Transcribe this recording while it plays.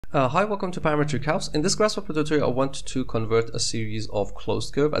Hi, welcome to Parametric House. In this Grasshopper tutorial, I want to convert a series of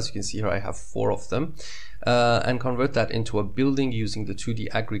closed curve. As you can see here, I have 4 of them, and convert that into a building using the 2D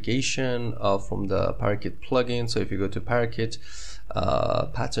aggregation from the Parakeet plugin. So if you go to Parakeet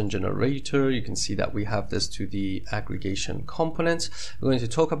pattern generator, you can see that we have this 2D aggregation component. We're going to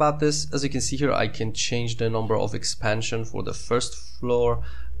talk about this. As you can see here, I can change the number of expansion for the first floor,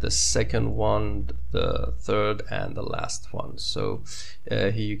 the second one, the third, and the last one. So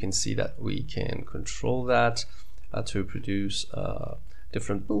here you can see that we can control that to produce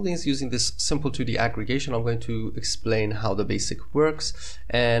different buildings using this simple 2D aggregation. I'm going to explain how the basic works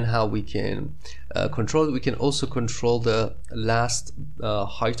and how we can control it. We can also control the last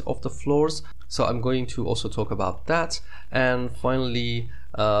height of the floors. So I'm going to also talk about that, and finally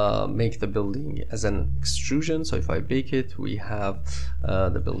make the building as an extrusion. So if I bake it, we have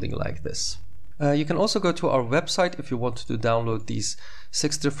the building like this. You can also go to our website if you want to download these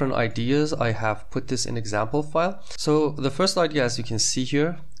 6 different ideas. I have put this in example file. So the first idea, as you can see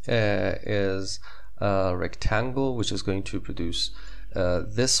here, is a rectangle, which is going to produce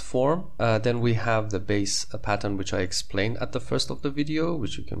this form. Then we have the base pattern, which I explained at the first of the video,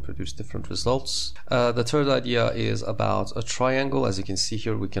 which you can produce different results. The third idea is about a triangle. As you can see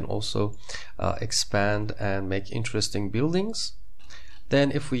here, we can also expand and make interesting buildings.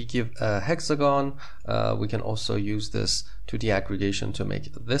 Then if we give a hexagon, we can also use this 2D aggregation to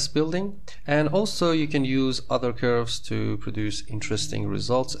make this building. And also you can use other curves to produce interesting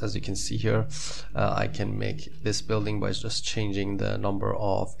results. As you can see here, I can make this building by just changing the number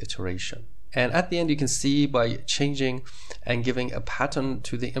of iteration. And at the end, you can see by changing and giving a pattern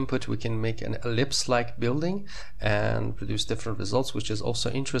to the input, we can make an ellipse-like building and produce different results, which is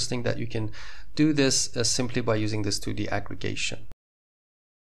also interesting that you can do this simply by using this 2D aggregation.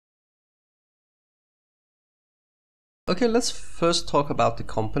 Okay, let's first talk about the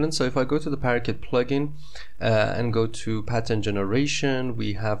components. So if I go to the Parakeet plugin and go to pattern generation,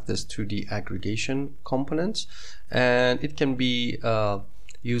 we have this 2D aggregation component, and it can be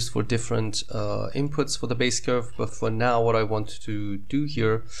used for different inputs for the base curve. But for now, what I want to do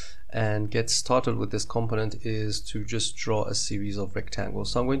here and get started with this component is to just draw a series of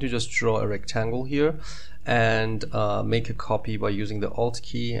rectangles. So I'm going to just draw a rectangle here and make a copy by using the Alt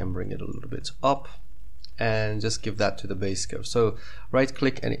key and bring it a little bit up, and just give that to the base curve. So right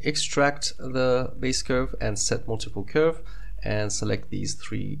click and extract the base curve and set multiple curve, and select these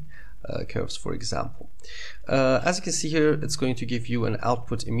 3 curves, for example. As you can see here, it's going to give you an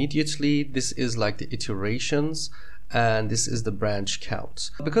output immediately. This is like the iterations, and this is the branch count.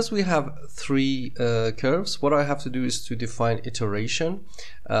 Because we have 3 curves, what I have to do is to define iteration.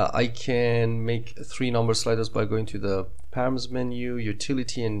 I can make 3 number sliders by going to the params menu,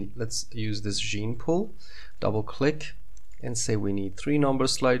 utility, and let's use this gene pool. Double click and say we need 3 number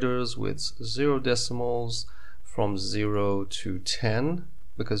sliders with 0 decimals from 0 to 10,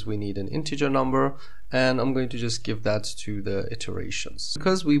 because we need an integer number, and I'm going to just give that to the iterations.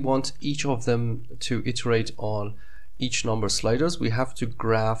 Because we want each of them to iterate on each number sliders, we have to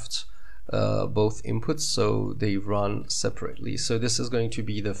graft both inputs so they run separately. So this is going to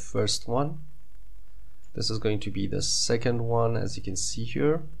be the first one. This is going to be the second one, as you can see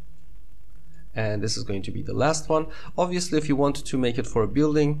here. And this is going to be the last one. Obviously, if you want to make it for a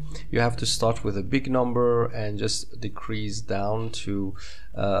building, you have to start with a big number and just decrease down to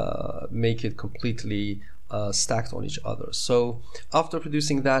make it completely stacked on each other. So after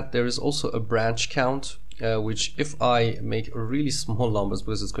producing that, there is also a branch count, which if I make really small numbers,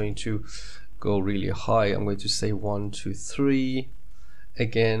 because it's going to go really high, I'm going to say 1, 2, 3.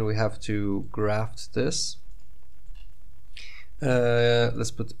 Again, we have to graft this.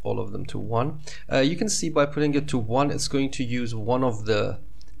 Let's put all of them to 1. You can see by putting it to 1, it's going to use one of the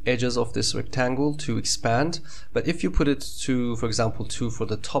edges of this rectangle to expand. But if you put it to, for example, 2 for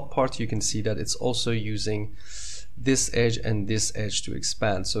the top part, you can see that it's also using this edge and this edge to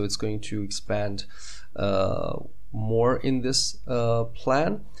expand. So it's going to expand more in this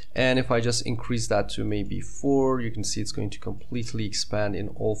plan. And if I just increase that to maybe 4, you can see it's going to completely expand in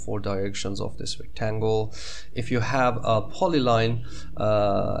all 4 directions of this rectangle. If you have a polyline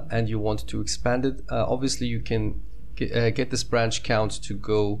and you want to expand it, obviously you can get this branch count to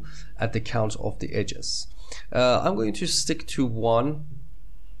go at the count of the edges. I'm going to stick to 1.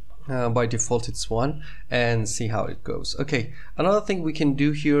 By default it's 1, and see how it goes. Okay, another thing we can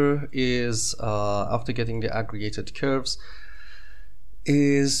do here is after getting the aggregated curves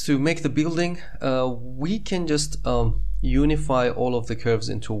is to make the building. We can just unify all of the curves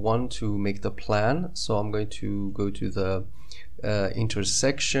into one to make the plan. So I'm going to go to the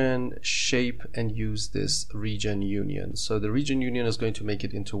intersection, shape, and use this region union. So the region union is going to make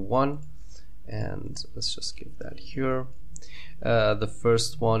it into one, and let's just give that here. The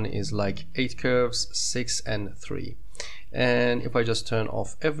first one is like 8 curves, 6 and 3. And if I just turn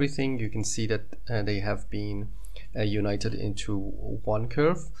off everything, you can see that they have been united into one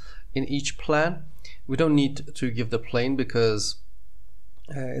curve in each plan. We don't need to give the plane because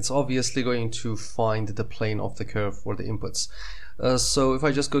it's obviously going to find the plane of the curve for the inputs. So if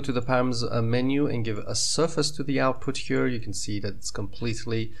I just go to the params menu and give a surface to the output here, you can see that it's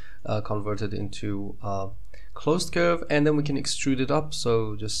completely converted into closed curve, and then we can extrude it up.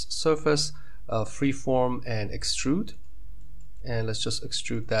 So just surface, freeform, and extrude. And let's just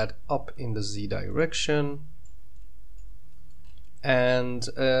extrude that up in the Z direction. And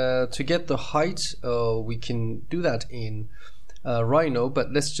to get the height, we can do that in Rhino,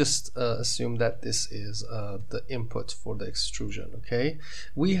 but let's just assume that this is the input for the extrusion. Okay,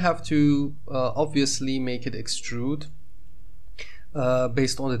 we have to obviously make it extrude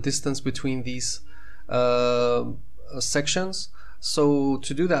based on the distance between these sections. So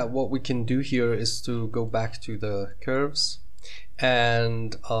to do that, what we can do here is to go back to the curves,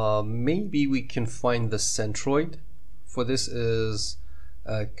 and maybe we can find the centroid. For this is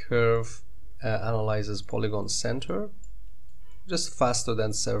curve analyzes polygon center, just faster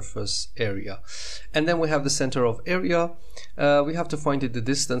than surface area. And then we have the center of area. We have to find the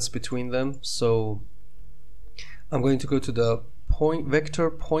distance between them. So I'm going to go to the point vector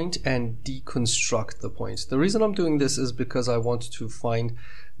point and deconstruct the point. The reason I'm doing this is because I want to find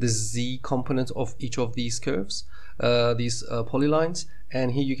the Z component of each of these curves, these polylines.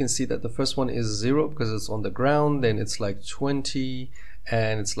 And here you can see that the first one is 0 because it's on the ground, then it's like 20,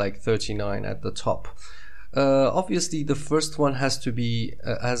 and it's like 39 at the top. Obviously the first one has to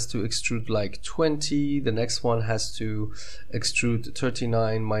extrude like 20, the next one has to extrude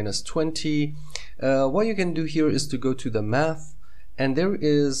 39 minus 20. What you can do here is to go to the math, and there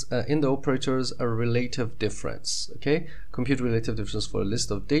is in the operators a relative difference. Okay, compute relative difference for a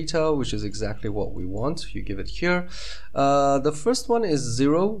list of data, which is exactly what we want. You give it here. The first one is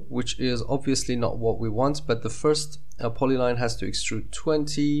 0, which is obviously not what we want, but the first polyline has to extrude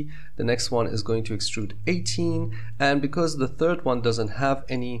 20, the next one is going to extrude 18, and because the third one doesn't have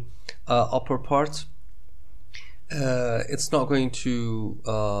any upper part, it's not going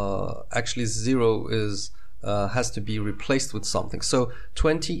to actually 0 is has to be replaced with something. So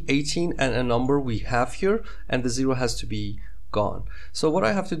 20, 18, and a number we have here, and the 0 has to be gone. So what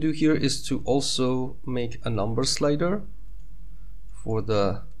I have to do here is to also make a number slider for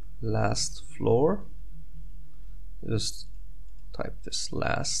the last floor. Just type this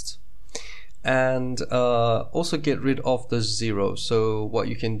last, and also get rid of the 0. So what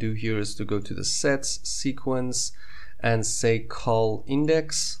you can do here is to go to the sets, sequence, and say call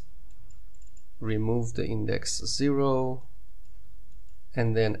index, remove the index 0,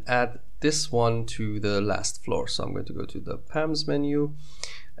 and then add this one to the last floor. So I'm going to go to the params menu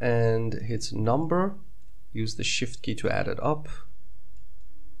and hit number, use the shift key to add it up.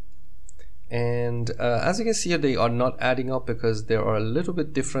 And as you can see here, they are not adding up because they are a little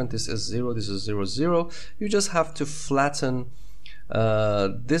bit different. This is 0, this is 0, 0. You just have to flatten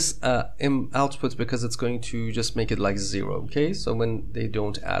this output because it's going to just make it like 0. Okay, so when they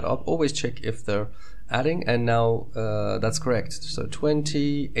don't add up, always check if they're adding, and now that's correct. So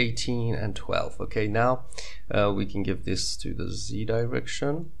 20, 18, and 12. Okay, now we can give this to the Z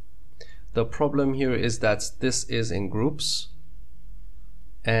direction. The problem here is that this is in groups,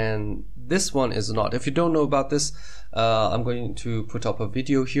 and this one is not. If you don't know about this, I'm going to put up a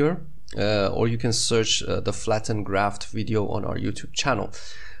video here, or you can search the flattened graft video on our YouTube channel.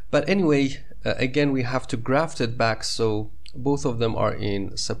 But anyway, again, we have to graft it back so both of them are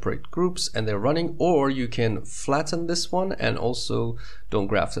in separate groups and they're running, or you can flatten this one and also don't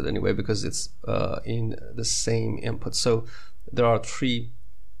graft it anyway because it's in the same input. So there are 3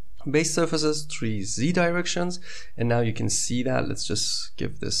 base surfaces, 3 Z directions, and now you can see that. Let's just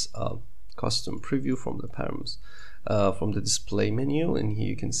give this a custom preview from the params, from the display menu, and here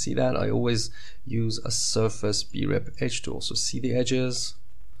you can see that I always use a surface brep edge to also see the edges.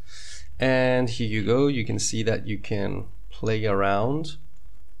 And here you go, you can see that you can play around.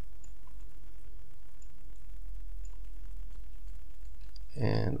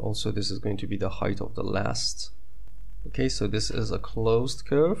 And also this is going to be the height of the last. Okay, so this is a closed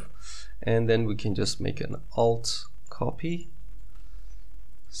curve, and then we can just make an alt copy,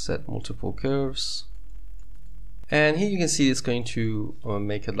 set multiple curves, and here you can see it's going to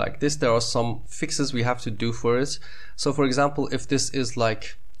make it like this. There are some fixes we have to do for it. So for example, if this is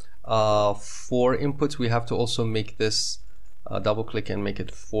like 4 inputs, we have to also make this double click and make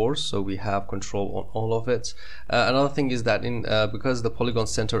it 4, so we have control on all of it. Another thing is that because the polygon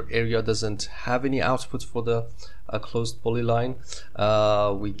center area doesn't have any output for the closed polyline,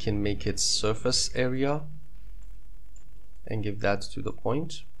 we can make it surface area and give that to the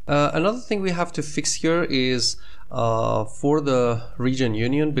point. Another thing we have to fix here is for the region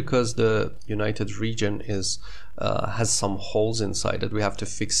union, because the united region is has some holes inside it. We have to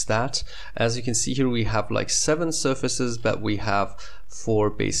fix that. As you can see here, we have like 7 surfaces, but we have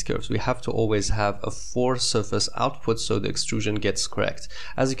 4 base curves. We have to always have a 4 surface output so the extrusion gets correct.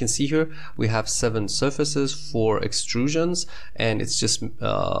 As you can see here, we have 7 surfaces, 4 extrusions, and it's just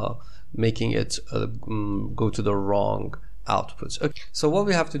making it go to the wrong outputs. Okay, so what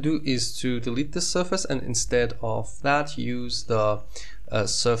we have to do is to delete this surface, and instead of that use the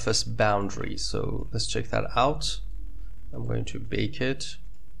surface boundary. So let's check that out. I'm going to bake it,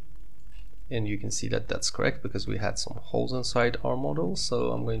 and you can see that that's correct because we had some holes inside our model.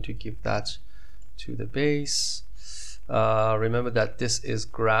 So I'm going to give that to the base. Remember that this is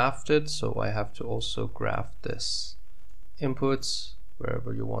grafted, so I have to also graft this input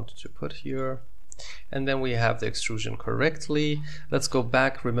wherever you want to put here. And then we have the extrusion correctly. Let's go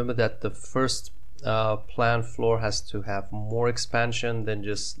back. Remember that the first plan floor has to have more expansion than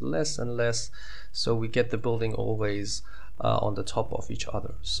just less and less, so we get the building always on the top of each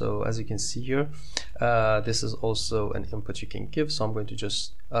other. So as you can see here, this is also an input you can give. So I'm going to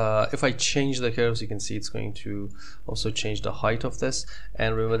just if I change the curves, you can see it's going to also change the height of this.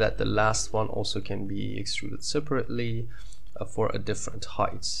 And remember that the last one also can be extruded separately for a different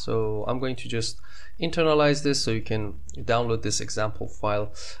height. So I'm going to just internalize this so you can download this example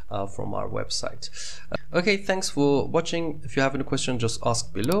file from our website. Okay, thanks for watching. If you have any question, just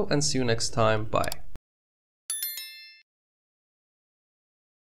ask below, and see you next time. Bye.